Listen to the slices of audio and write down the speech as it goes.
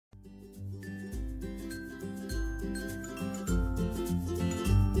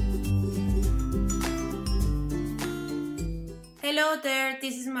Hello there,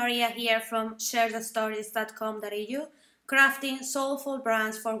 this is Maria here from sharethestories.com.au, crafting soulful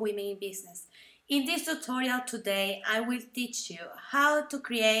brands for women in business. In this tutorial today, I will teach you how to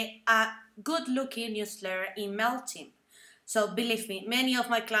create a good-looking newsletter in Mailchimp. So believe me, many of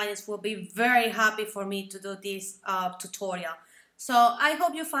my clients will be very happy for me to do this tutorial. So I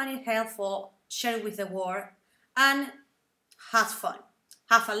hope you find it helpful, share it with the world, and have fun.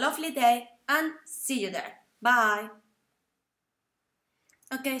 Have a lovely day and see you there. Bye.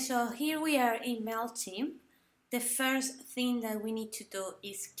 Okay, so here we are in Mailchimp. The first thing that we need to do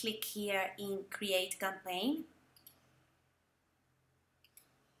is click here in Create Campaign.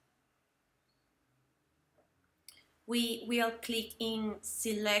 We will click in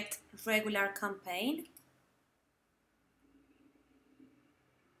Select Regular Campaign.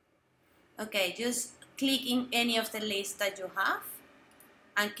 Okay, just click in any of the lists that you have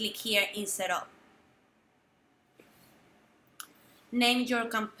and click here in Setup. Name your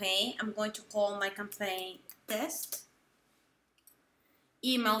campaign. I'm going to call my campaign Test.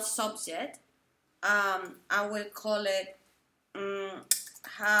 Email subject. I will call it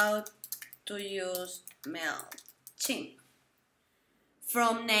How to use Mailchimp.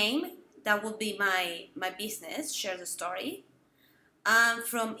 From name, that will be my business, Share the Story. And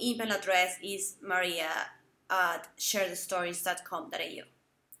from email address is maria@sharethestories.com.au.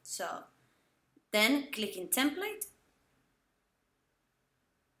 So then click in template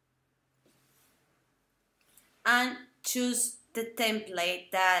and choose the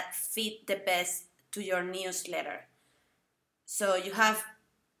template that fit the best to your newsletter. So you have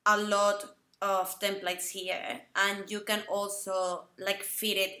a lot of templates here, and you can also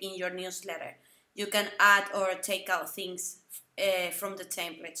fit it in your newsletter. You can add or take out things from the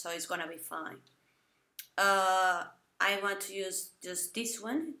template, so it's gonna be fine. I want to use just this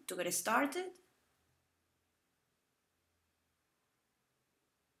one to get started.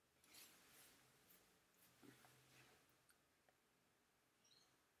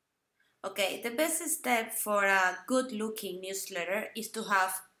 Okay, the best step for a good looking newsletter is to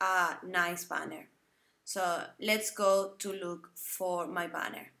have a nice banner. So let's go to look for my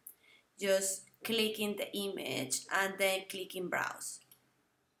banner. Just click in the image and then click in browse.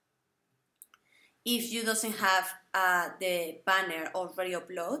 If you doesn't have the banner already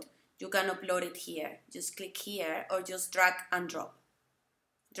uploaded, you can upload it here. Just click here or just drag and drop.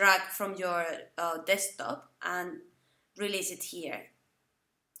 Drag from your desktop and release it here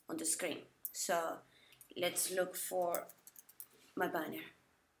on the screen. So let's look for my banner.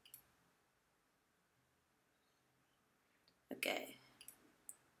 Okay.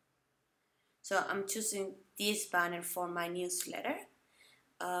 So I'm choosing this banner for my newsletter.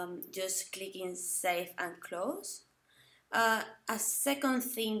 Just click in Save and Close. A second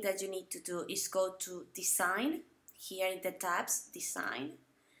thing that you need to do is go to Design, here in the tabs, Design,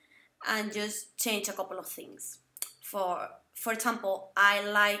 and just change a couple of things. For example, I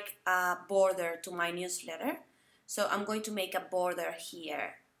like a border to my newsletter, so I'm going to make a border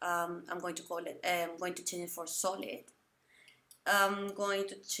here. I'm going to change it for solid. I'm going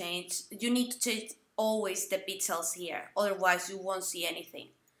to change, you need to change always the pixels here, otherwise you won't see anything.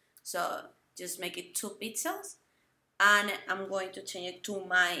 So just make it 2 pixels, and I'm going to change it to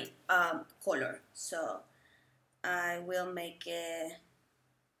my color. So I will make a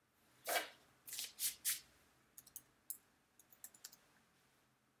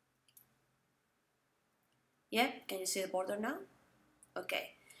yeah, can you see the border now?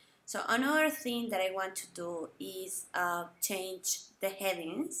 Okay, so another thing that I want to do is change the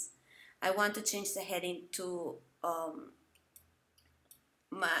headings. I want to change the heading to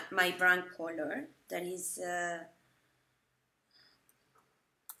my brand color, that is that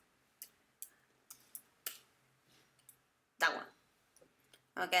one.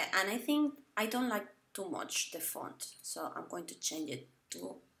 Okay, and I think I don't like too much the font, so I'm going to change it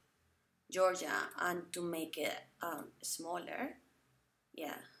to Georgia and to make it smaller.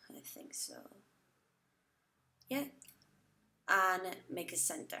 Yeah, I think so. Yeah, and make it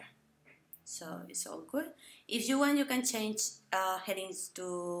center. So it's all good. If you want, you can change headings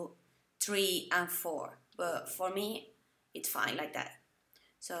to 3 and 4, but for me, it's fine like that.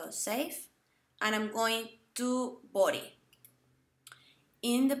 So save, and I'm going to body.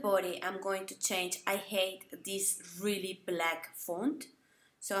 In the body, I'm going to change, I hate this really black font,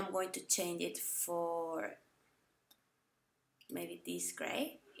 so I'm going to change it for maybe this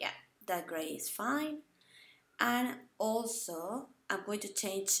gray. Yeah, that gray is fine. And also, I'm going to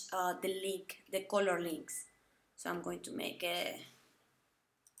change the color links. So I'm going to make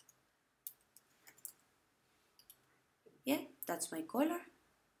that's my color.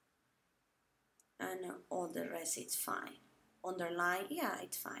 And all the rest is fine. underline, yeah,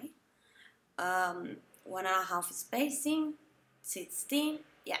 it's fine. 1.5 spacing, 16,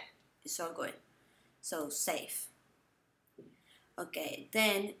 yeah, it's all good. So save. Okay,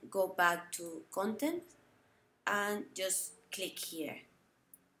 then go back to content and just click here.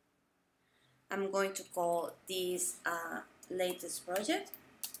 I'm going to call this latest project.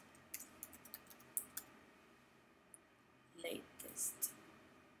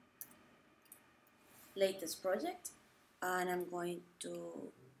 Latest project, and I'm going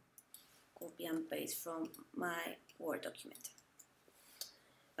to copy and paste from my Word document.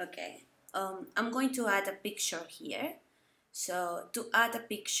 Okay, I'm going to add a picture here. So to add a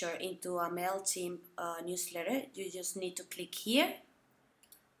picture into a Mailchimp newsletter, you just need to click here.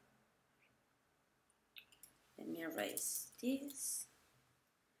 Let me erase this.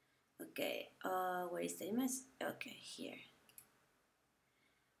 Okay, where is the image? Okay, here.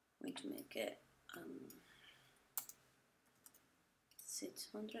 I'm going to make it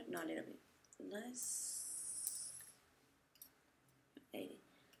 600, no, a little bit less, 80.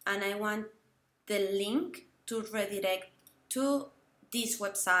 And I want the link to redirect to this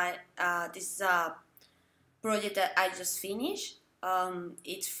website. This is a project that I just finished.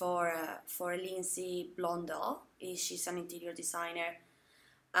 It's for Lindsay Blondell. She's an interior designer,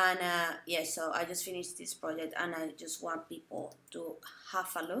 and yeah, so I just finished this project, and I just want people to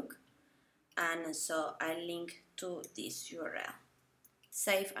have a look, and so I link to this URL.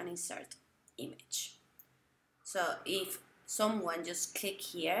 Save and insert image. So if someone just click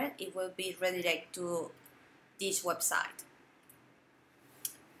here, it will be redirect to this website.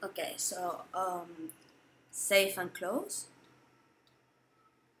 Okay, so save and close.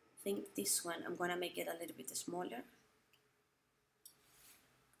 I think this one, I'm gonna make it a little bit smaller.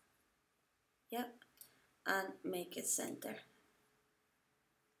 Yep, and make it center.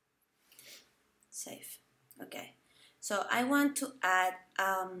 Save. Okay, so I want to add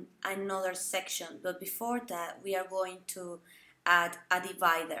another section, but before that we are going to add a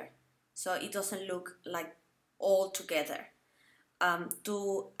divider so it doesn't look like all together.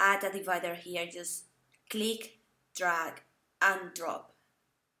 To add a divider here, just click, drag and drop.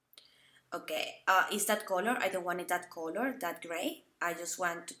 Okay, is that color? I don't want it that color, that gray. I just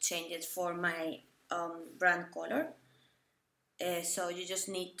want to change it for my brand color. So you just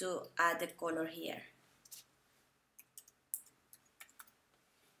need to add the color here.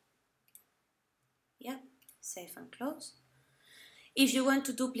 Yeah, save and close. If you want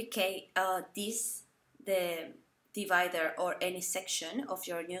to duplicate the divider or any section of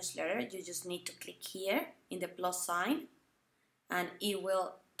your newsletter, you just need to click here in the plus sign and it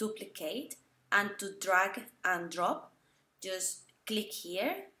will duplicate. And to drag and drop, just click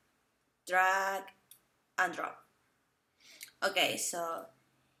here, drag and drop. Okay, so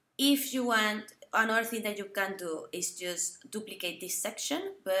if you want, another thing that you can do is just duplicate this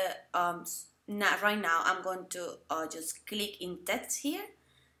section, but right now I'm going to just click in text here,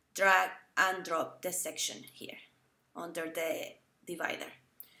 drag and drop the section here under the divider.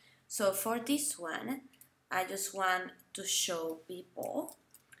 So for this one, I just want to show people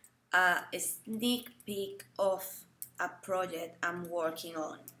a sneak peek of a project I'm working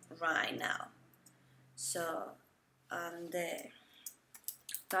on right now. So the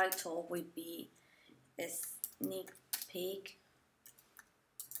title would be a sneak peek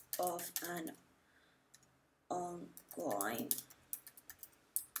of an ongoing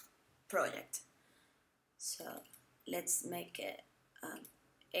project. So let's make it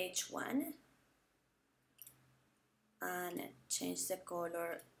H1 and change the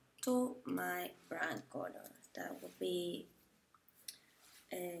color to my brand color. That would be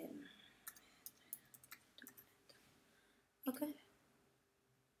okay.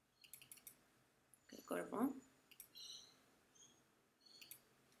 Got it wrong.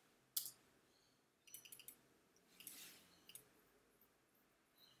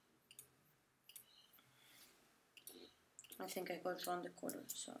 I think I got wrong the color,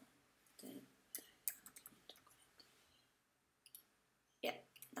 so yeah,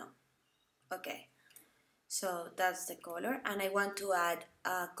 no. Okay, so that's the color, and I want to add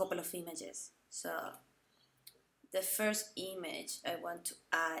a couple of images. So the first image I want to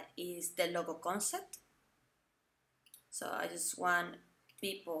add is the logo concept. So I just want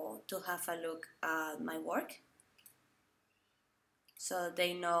people to have a look at my work so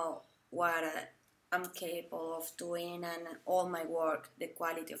they know what I'm capable of doing and all my work, the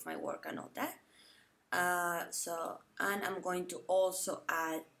quality of my work and all that. And I'm going to also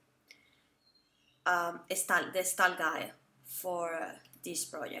add the style guide for this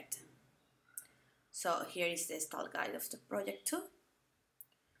project. So here is the style guide of the project too.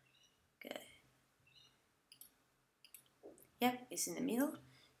 Okay. Yep, it's in the middle.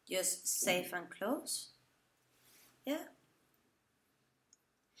 Just save and close. Yeah.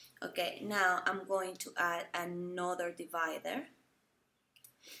 Okay, now I'm going to add another divider.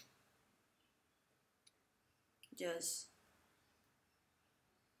 Just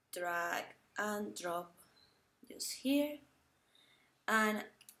drag and drop just here, and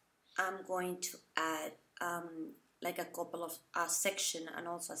I'm going to add like a couple of section and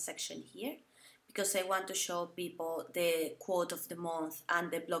also a section here, because I want to show people the quote of the month and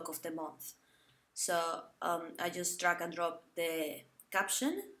the block of the month. So I just drag and drop the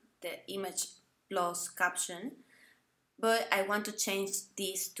caption, the image plus caption, but I want to change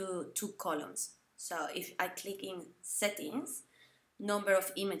these to 2 columns. So if I click in settings, number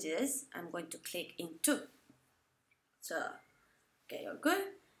of images, I'm going to click in 2. So, okay, all good.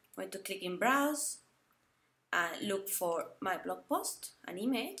 I'm going to click in browse and look for my blog post, an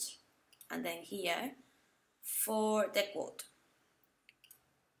image, and then here for the quote.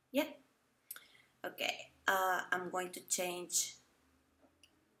 Yeah. Okay, I'm going to change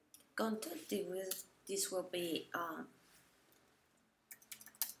content. This will be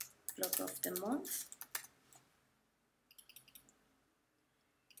blog of the month.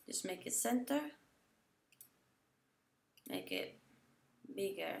 Just make it center, make it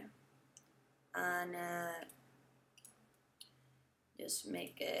bigger, and just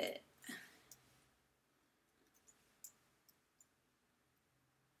make it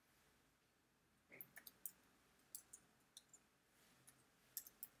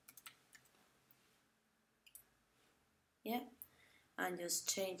yeah, and just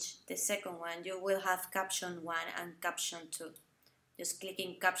change the second one. You will have caption 1 and caption 2. Just click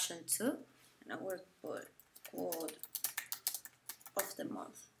in caption 2, and I will put quote of the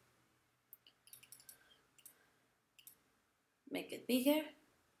month. Make it bigger,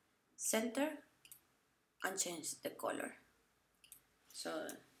 center, and change the color. So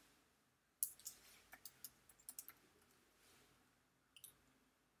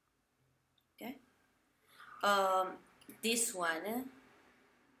okay, this one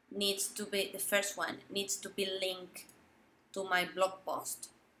needs to be, the first one needs to be linked to my blog post.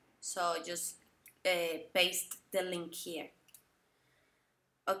 So just paste the link here.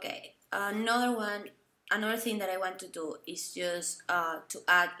 Okay, another thing that I want to do is just to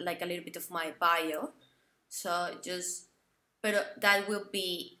add like a little bit of my bio. So but that will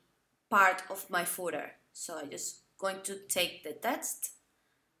be part of my footer. So I'm just going to take the text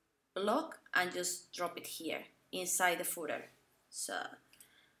block and just drop it here inside the footer. So,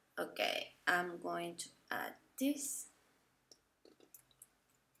 okay, I'm going to add this.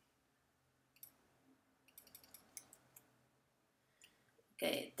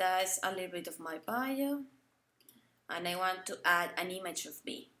 Okay, that's a little bit of my bio, and I want to add an image of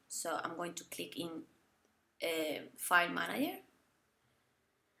me. So I'm going to click in File Manager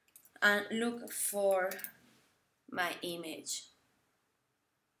and look for my image.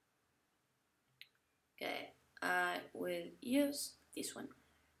 Okay, I will use this one.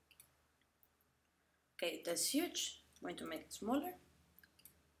 Okay, that's huge. I'm going to make it smaller.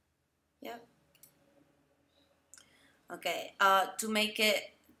 Yeah. Okay, to make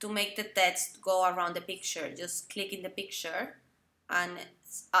the text go around the picture, just click in the picture and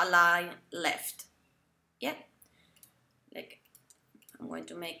align left. Yeah, like I'm going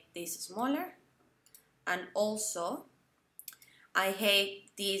to make this smaller, and also I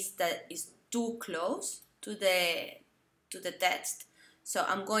hate this that is too close to the text. So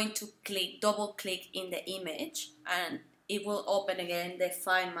I'm going to double click in the image, and it will open again the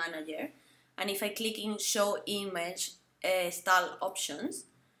File Manager. And if I click in Show Image Style Options,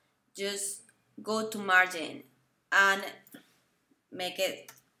 just go to Margin and make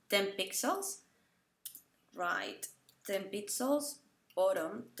it 10 pixels, right, 10 pixels,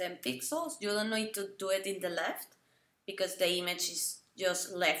 bottom 10 pixels. You don't need to do it in the left because the image is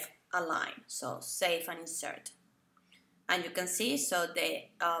just left aligned. So save and insert. And you can see, so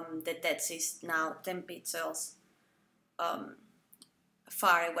the text is now 10 pixels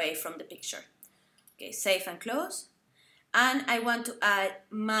far away from the picture. Okay, save and close. And I want to add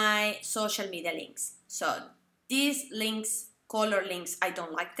my social media links. So these links, color links, I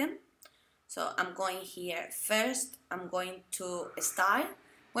don't like them. So I'm going here first, I'm going to style.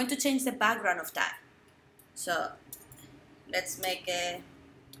 I'm going to change the background of that. So let's make a,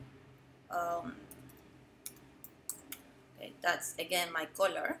 okay, that's again my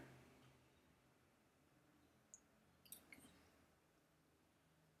color.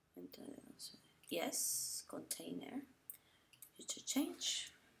 Yes, container, future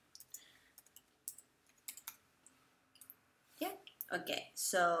change. Yeah, okay,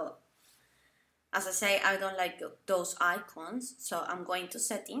 so As I say, I don't like those icons, so I'm going to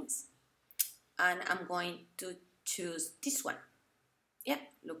settings and I'm going to choose this one. Yeah,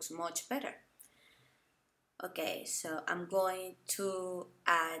 looks much better. Okay, so I'm going to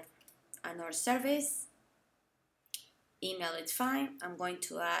add another service. Email is fine. I'm going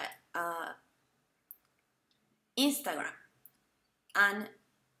to add Instagram and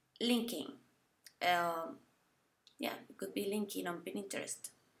linking. Yeah, it could be linking on Pinterest.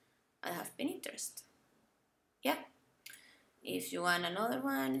 I have Pinterest. Yeah. If you want another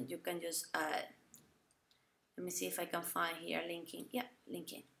one, you can just add. Let me see if I can find here linking. Yeah,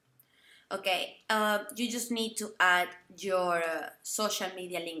 linking. Okay, you just need to add your social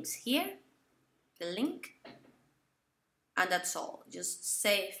media links here, the link, and that's all. Just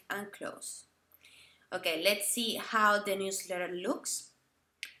save and close. Okay, let's see how the newsletter looks.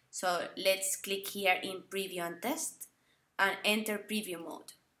 So let's click here in preview and test and enter preview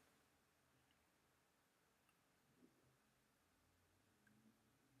mode.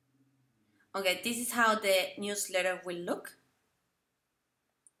 Okay, this is how the newsletter will look.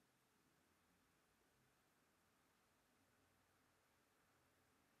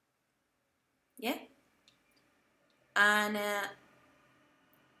 Yeah, and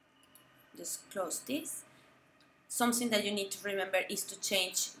just close this. Something that you need to remember is to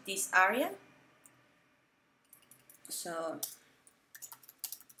change this area. So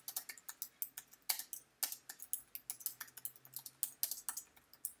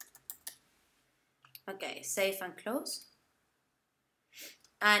okay, save and close.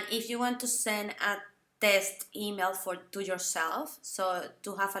 And if you want to send a test email to yourself, so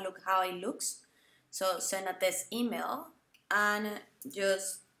to have a look how it looks, so send a test email and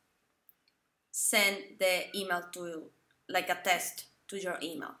just send the email to like a test to your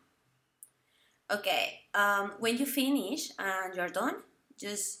email. Okay, when you finish and you're done,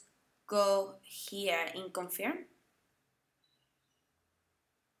 just go here in confirm.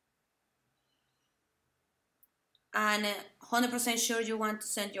 And 100% sure you want to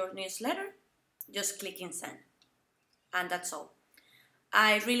send your newsletter, just click in send. And that's all.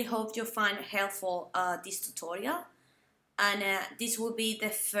 I really hope you find helpful this tutorial. And this will be the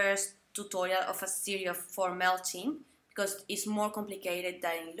first tutorial of a series for Mailchimp because it's more complicated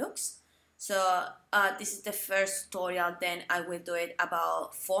than it looks. So this is the first tutorial, then I will do it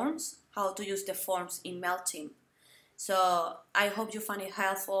about forms, how to use the forms in Mailchimp. So I hope you find it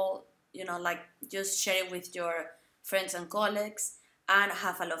helpful, you know, like just share it with your friends and colleagues and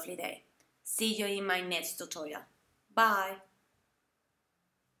have a lovely day. See you in my next tutorial. Bye.